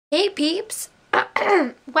Hey peeps!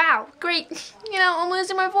 Wow, great. I'm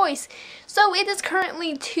losing my voice. So it is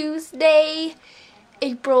currently Tuesday,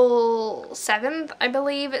 April 7th, I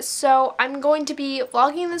believe. So I'm going to be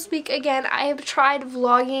vlogging this week again. I have tried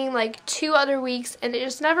vlogging like 2 other weeks and it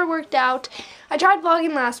just never worked out. I tried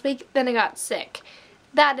vlogging last week, then I got sick.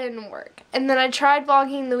 That didn't work. And then I tried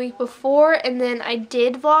vlogging the week before and then I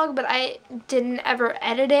did vlog, but I didn't ever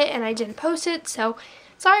edit it and I didn't post it, so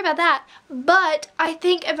sorry about that. But I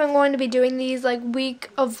think if I'm going to be doing these like week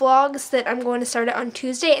of vlogs, that I'm going to start it on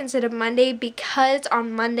Tuesday instead of Monday, because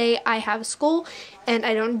on Monday I have school and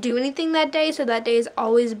I don't do anything that day, so that day is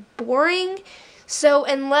always boring. So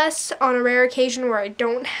unless on a rare occasion where I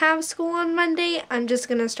don't have school on Monday, I'm just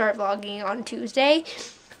going to start vlogging on Tuesday.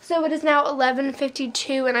 So it is now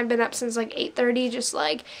 11:52 and I've been up since like 8:30 just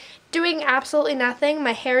like doing absolutely nothing.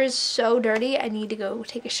 My hair is so dirty. I need to go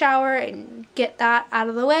take a shower and get that out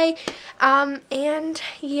of the way. And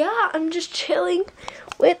yeah, I'm just chilling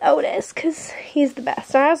with Otis because he's the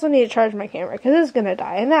best. I also need to charge my camera because it's going to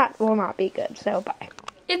die and that will not be good. So bye.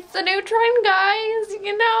 It's the new trend, guys.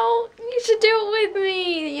 You should do it with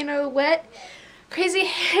me. Wet, crazy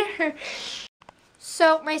hair.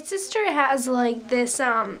 So my sister has like this,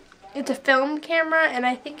 it's a film camera and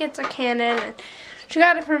I think it's a Canon. She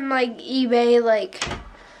got it from like eBay like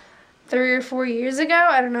 3 or 4 years ago.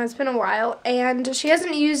 I don't know, it's been a while. And she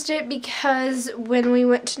hasn't used it because when we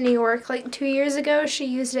went to New York like 2 years ago, she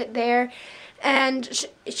used it there. And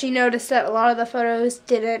she noticed that a lot of the photos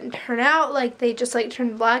didn't turn out, like they just like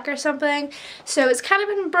turned black or something. So it's kind of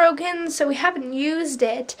been broken, so we haven't used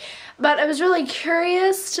it. But I was really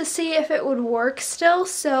curious to see if it would work still.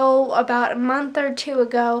 So about a month or 2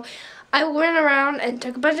 ago, I went around and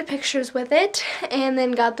took a bunch of pictures with it and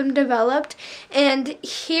then got them developed. And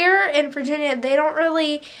here in Virginia, they don't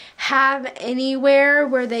really have anywhere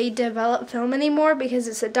where they develop film anymore because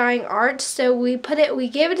it's a dying art. So we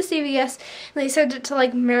gave it to CVS and they sent it to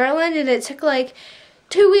like Maryland, and it took like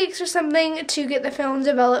 2 weeks or something to get the film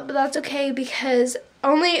developed, but that's okay because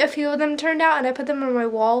only a few of them turned out and I put them on my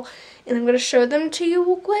wall and I'm going to show them to you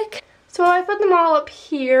real quick. So I put them all up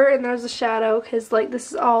here and there's a shadow because like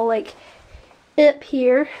this is all like up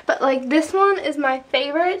here. But like this one is my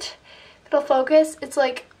favorite. It'll focus. It's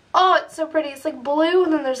like, oh, it's so pretty. It's like blue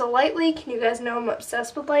and then there's a light leak. And you guys know I'm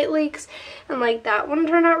obsessed with light leaks. And like that one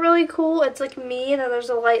turned out really cool. It's like me and then there's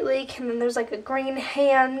a light leak and then there's like a green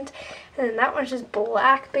hand. And then that one's just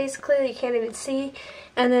black basically. You can't even see.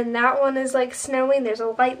 And then that one is like snowing. There's a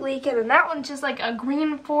light leak. And then that one's just like a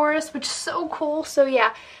green forest, which is so cool. So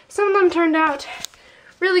yeah, some of them turned out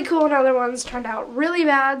really cool and other ones turned out really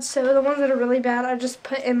bad. So the ones that are really bad, I just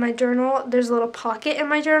put in my journal. There's a little pocket in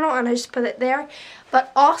my journal and I just put it there.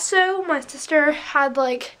 But also my sister had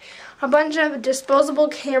like a bunch of disposable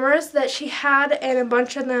cameras that she had, and a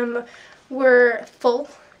bunch of them were full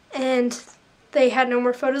and they had no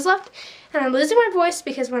more photos left. And I'm losing my voice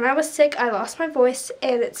because when I was sick, I lost my voice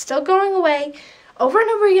and it's still going away over and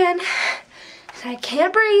over again. And I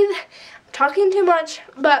can't breathe. I'm talking too much,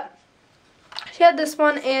 but she had this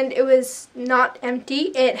one and it was not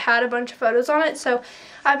empty. It had a bunch of photos on it, so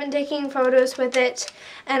I've been taking photos with it,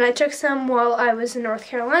 and I took some while I was in North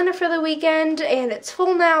Carolina for the weekend, and it's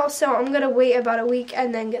full now, so I'm going to wait about a week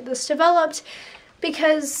and then get this developed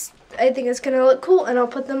because I think it's going to look cool, and I'll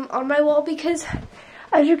put them on my wall because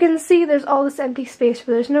as you can see, there's all this empty space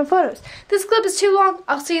where there's no photos. This clip is too long.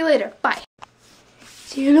 I'll see you later. Bye.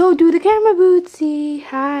 Say hello to the camera, Bootsy.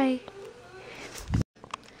 Hi.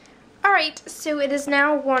 Alright, so it is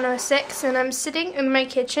now 1:06 and I'm sitting in my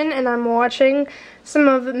kitchen and I'm watching some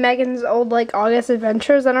of Megan's old like August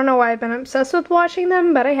adventures. I don't know why I've been obsessed with watching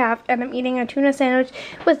them, but I have, and I'm eating a tuna sandwich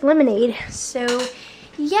with lemonade. So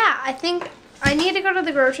yeah, I think I need to go to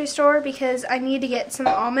the grocery store because I need to get some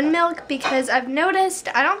almond milk because I've noticed,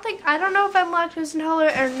 I don't know if I'm lactose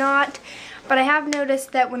intolerant or not, but I have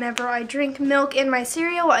noticed that whenever I drink milk in my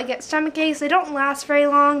cereal, I get stomach aches. They don't last very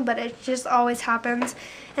long, but it just always happens.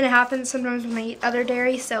 And it happens sometimes when I eat other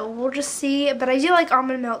dairy, so we'll just see. But I do like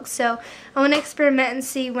almond milk, so I want to experiment and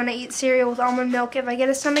see when I eat cereal with almond milk if I get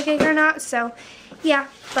a stomach ache or not. So yeah,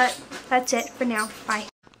 but that's it for now. Bye.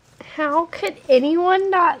 How could anyone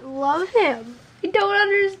not love him? I don't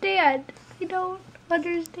understand. I don't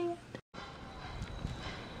understand.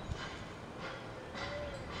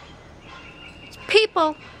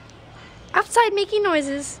 People outside making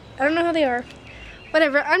noises. I don't know who they are.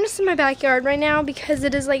 Whatever, I'm just in my backyard right now because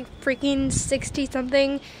it is like freaking 60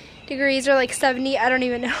 something degrees or like 70, I don't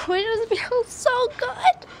even know. It just feels so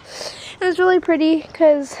good. And it's really pretty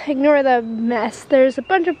because ignore the mess. There's a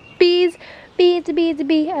bunch of bees Bee to bee to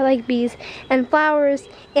bee. I like bees and flowers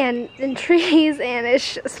and trees, and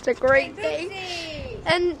it's just a great day.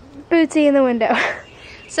 And Bootsy in the window.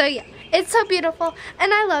 So yeah, it's so beautiful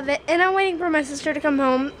and I love it. And I'm waiting for my sister to come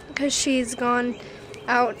home because she's gone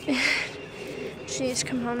out. She needs to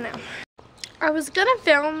come home now. I was gonna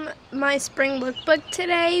film my spring lookbook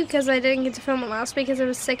today because I didn't get to film it last week because I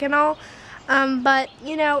was sick and all. But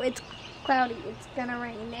you know, it's cloudy, it's gonna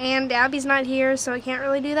rain, and Abby's not here, so I can't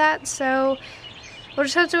really do that. So we'll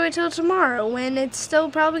just have to wait till tomorrow when it's still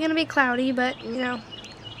probably gonna be cloudy, but you know,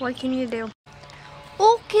 what can you do?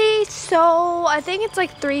 Okay, so I think it's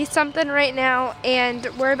like 3 something right now, and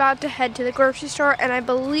we're about to head to the grocery store, and I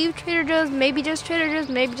believe Trader Joe's, maybe just Trader Joe's,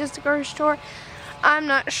 maybe just the grocery store. I'm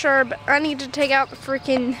not sure, but I need to take out the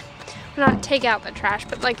freaking, not take out the trash,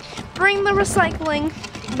 but like bring the recycling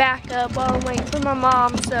back up while I'm waiting for my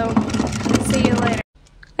mom, so see you later.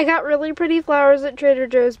 I got really pretty flowers at Trader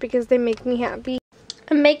Joe's because they make me happy.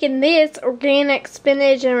 I'm making this organic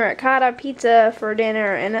spinach and ricotta pizza for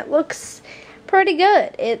dinner, and it looks pretty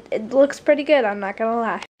good. It looks pretty good, I'm not gonna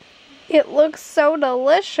lie. It looks so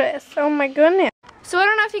delicious. Oh my goodness. So I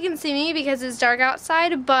don't know if you can see me because it's dark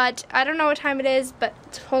outside, but I don't know what time it is,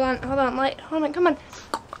 but hold on, light, hold on, come on.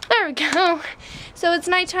 There we go. So it's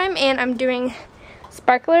nighttime and I'm doing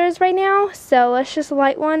sparklers right now, so let's just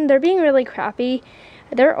light one. They're being really crappy.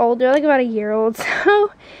 They're old, they're like about a year old,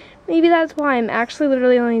 so maybe that's why I'm actually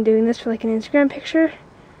literally only doing this for like an Instagram picture.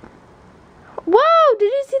 Whoa, did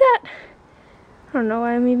you see that? I don't know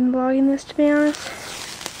why I'm even vlogging this, to be honest.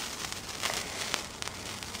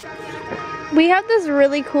 We have this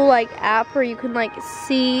really cool like app where you can like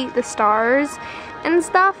see the stars and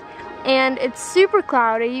stuff, and it's super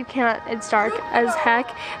cloudy. You cannot, it's dark as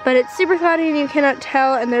heck, but it's super cloudy and you cannot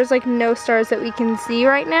tell, and there's like no stars that we can see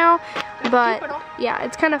right now. But yeah,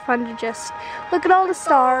 it's kind of fun to just look at all the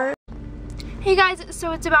stars. Hey guys,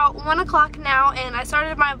 so it's about 1 o'clock now, and I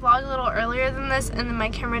started my vlog a little earlier than this, and then my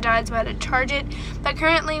camera died, so I had to charge it. But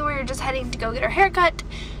currently we're just heading to go get our haircut,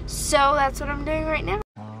 so that's what I'm doing right now.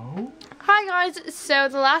 Hi guys, so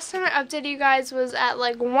the last time I updated you guys was at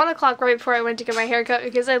like 1 o'clock right before I went to get my haircut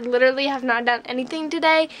because I literally have not done anything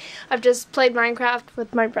today. I've just played Minecraft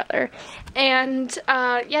with my brother, and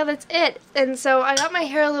yeah, that's it. And so I got my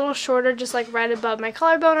hair a little shorter, just like right above my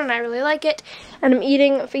collarbone, and I really like it. And I'm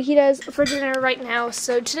eating fajitas for dinner right now,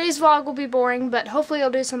 so today's vlog will be boring, but hopefully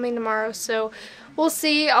I'll do something tomorrow, so we'll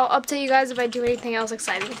see. I'll update you guys if I do anything else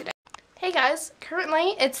exciting today. Hey guys,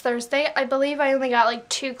 currently it's Thursday. I believe I only got like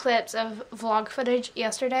 2 clips of vlog footage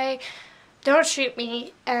yesterday. Don't shoot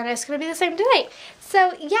me, and it's gonna be the same today.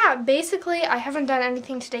 So yeah, basically I haven't done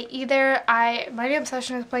anything today either. My new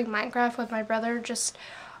obsession is playing Minecraft with my brother just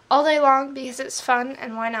all day long because it's fun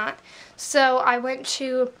and why not. So I went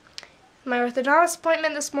to my orthodontist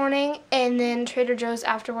appointment this morning and then Trader Joe's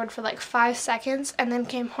afterward for like 5 seconds and then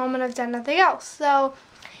came home and I've done nothing else. So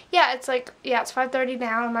yeah, it's 5:30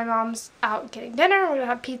 now and my mom's out getting dinner. We're gonna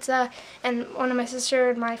have pizza and one of my sister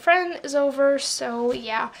and my friend is over, so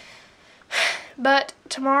yeah. But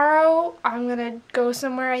tomorrow I'm gonna go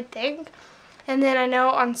somewhere, I think. And then I know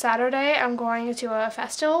on Saturday I'm going to a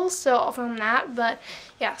festival, so I'll film that. But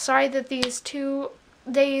yeah, sorry that these 2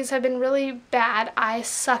 days have been really bad. I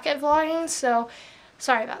suck at vlogging, so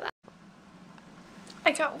sorry about that.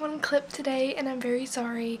 I got 1 clip today and I'm very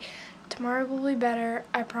sorry. Tomorrow will be better,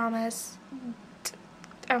 I promise.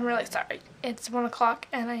 I'm really sorry. It's 1 o'clock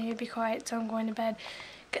and I need to be quiet, so I'm going to bed.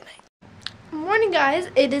 Good night. Morning guys,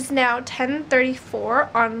 it is now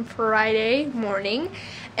 10:34 on Friday morning,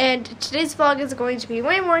 and today's vlog is going to be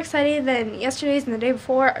way more exciting than yesterday's and the day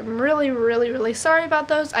before. I'm really sorry about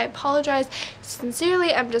those. I apologize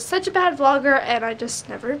sincerely. I'm just such a bad vlogger and I just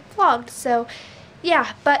never vlogged. So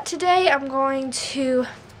yeah, but today I'm going to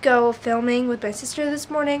go filming with my sister this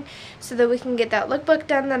morning so that we can get that lookbook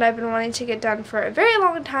done that I've been wanting to get done for a very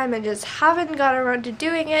long time and just haven't got around to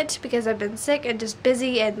doing it because I've been sick and just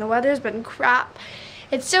busy and the weather's been crap.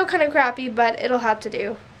 It's still kind of crappy, but it'll have to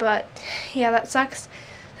do. But yeah, that sucks.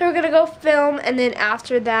 So we're gonna go film, and then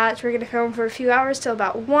after that we're gonna film for a few hours till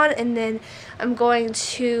about 1, and then I'm going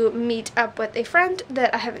to meet up with a friend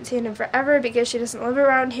that I haven't seen in forever because she doesn't live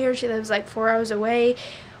around here. She lives like 4 hours away,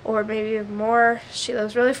 or maybe even more. She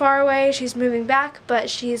lives really far away. She's moving back, but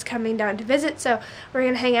she's coming down to visit, so we're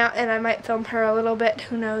gonna hang out and I might film her a little bit,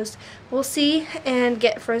 who knows, we'll see, and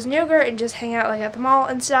get frozen yogurt and just hang out like at the mall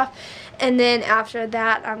and stuff. And then after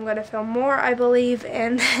that I'm gonna film more, I believe,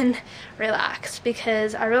 and then relax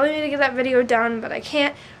because I really need to get that video done, but I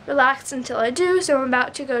can't relax until I do. So I'm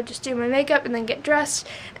about to go just do my makeup and then get dressed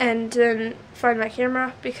and then find my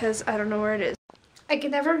camera because I don't know where it is. I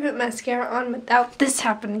can never put mascara on without this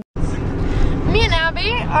happening.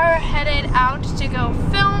 We are headed out to go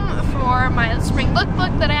film for my spring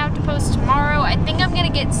lookbook that I have to post tomorrow. I think I'm gonna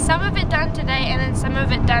get some of it done today and then some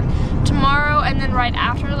of it done tomorrow, and then right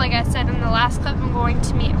after, like I said in the last clip, I'm going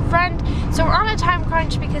to meet a friend. So we're on a time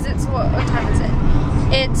crunch because it's, what time is it?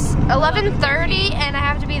 It's 11:30 and I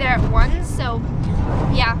have to be there at 1, so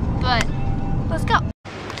yeah, but let's go.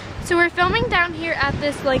 So we're filming down here at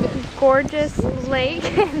this like gorgeous lake.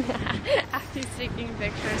 After taking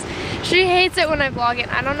pictures. She hates it when I vlog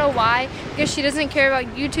it. I don't know why, because she doesn't care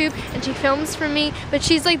about YouTube and she films for me, but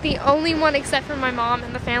she's like the only one except for my mom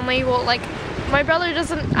and the family. Well, like my brother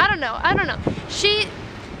doesn't, I don't know.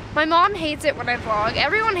 My mom hates it when I vlog.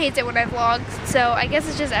 Everyone hates it when I vlog, so I guess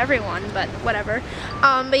it's just everyone, but whatever.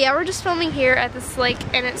 But yeah, we're just filming here at this lake,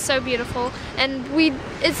 and it's so beautiful. And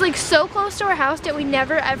it's like so close to our house that we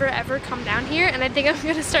never, ever come down here. And I think I'm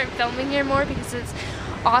gonna start filming here more because it's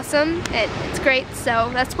awesome. It's great. So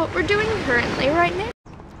that's what we're doing currently right now.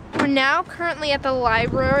 We're now currently at the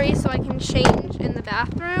library, so I can change in the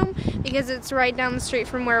bathroom because it's right down the street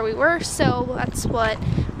from where we were. So that's what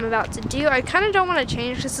I'm about to do. I kind of don't want to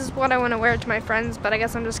change. This is what I want to wear to my friends, but I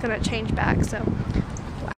guess I'm just going to change back. So.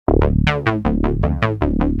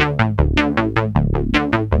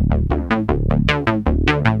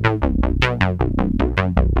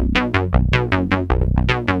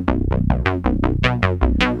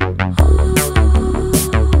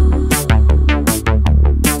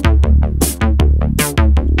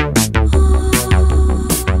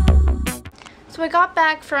 So I got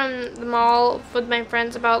back from the mall with my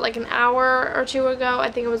friends about like an hour or two ago. I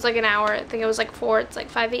think it was like an hour. I think it was like 4. It's like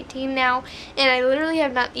 5:18 now. And I literally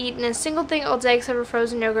have not eaten a single thing all day except for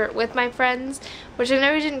frozen yogurt with my friends, which I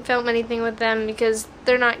know we didn't film anything with them because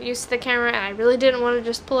they're not used to the camera and I really didn't want to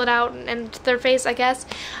just pull it out and to their face, I guess.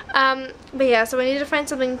 But yeah, so I need to find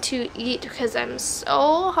something to eat because I'm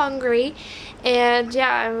so hungry. And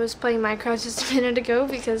yeah, I was playing Minecraft just a minute ago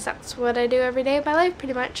because that's what I do every day of my life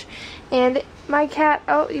pretty much. And my cat,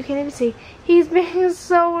 oh, you can't even see, he's being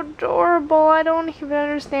so adorable. I don't even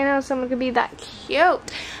understand how someone could be that cute.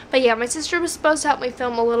 But yeah, my sister was supposed to help me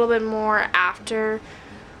film a little bit more after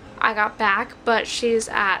I got back, but she's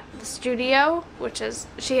at the studio, which is,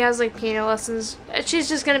 she has like piano lessons. She's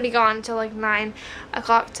just gonna be gone until like 9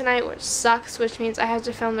 o'clock tonight, which sucks, which means I have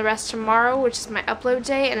to film the rest tomorrow, which is my upload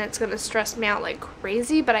day, and it's gonna stress me out like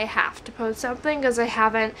crazy, but I have to post something because I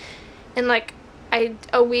haven't in like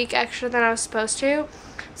a week extra than I was supposed to.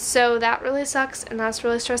 So that really sucks and that's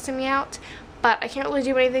really stressing me out, but I can't really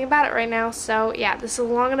do anything about it right now. So yeah, this is a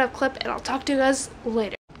long enough clip and I'll talk to you guys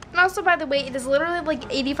later. And also, by the way, it is literally like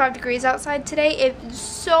 85 degrees outside today. It's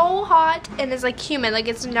so hot and it's like humid. Like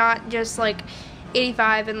it's not just like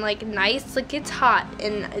 85 and like nice. Like it's hot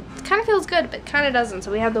and it kind of feels good, but kind of doesn't.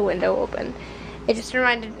 So we have the window open. It just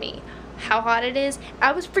reminded me how hot it is.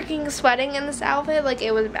 I was freaking sweating in this outfit. Like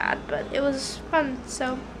it was bad, but it was fun.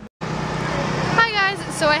 So hi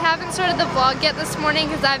guys. So I haven't started the vlog yet this morning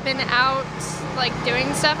because I've been out like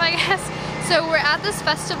doing stuff, I guess. So we're at this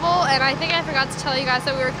festival, and I think I forgot to tell you guys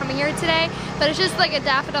that we were coming here today, but it's just like a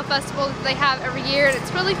daffodil festival that they have every year, and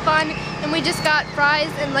it's really fun. And we just got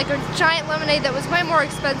fries and like a giant lemonade that was way more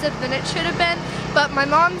expensive than it should have been, but my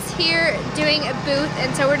mom's here doing a booth,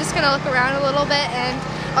 and so we're just gonna look around a little bit and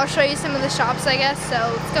I'll show you some of the shops, I guess. So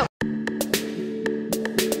let's go.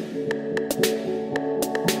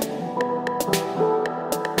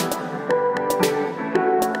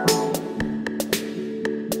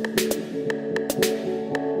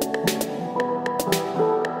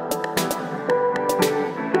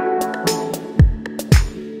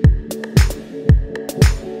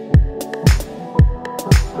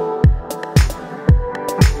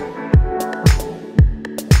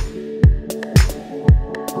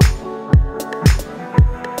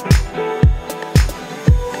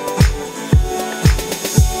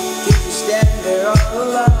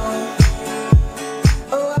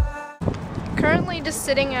 Currently just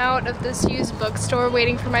sitting out of this used bookstore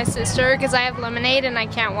waiting for my sister because I have lemonade and I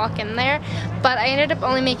can't walk in there, but I ended up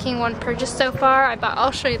only making one purchase so far.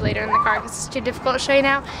 I'll show you later in the car because it's too difficult to show you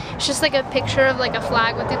now. It's just like a picture of like a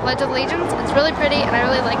flag with the Pledge of Allegiance. It's really pretty and I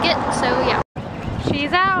really like it, so yeah.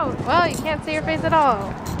 She's out! Well, you can't see her face at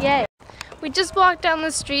all. Yay! We just walked down the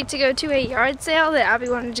street to go to a yard sale that Abby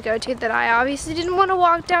wanted to go to that I obviously didn't want to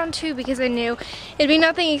walk down to because I knew it'd be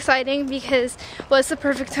nothing exciting because well, it's the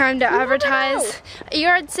perfect time to advertise a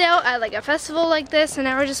yard sale at like a festival like this, and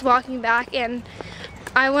now we're just walking back and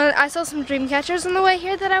I saw some dream catchers on the way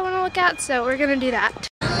here that I want to look at, so we're gonna do that.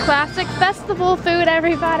 Classic festival food,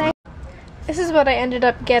 everybody! This is what I ended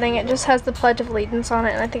up getting. It just has the Pledge of Allegiance on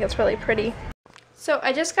it and I think it's really pretty. So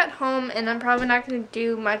I just got home and I'm probably not going to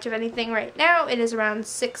do much of anything right now. It is around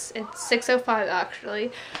 6, it's 6:05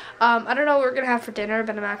 actually. I don't know what we're going to have for dinner,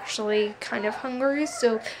 but I'm actually kind of hungry,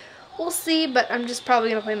 so we'll see, but I'm just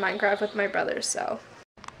probably going to play Minecraft with my brother, so.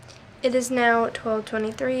 It is now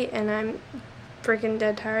 12:23 and I'm freaking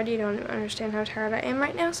dead tired. You don't even understand how tired I am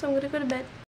right now, so I'm going to go to bed.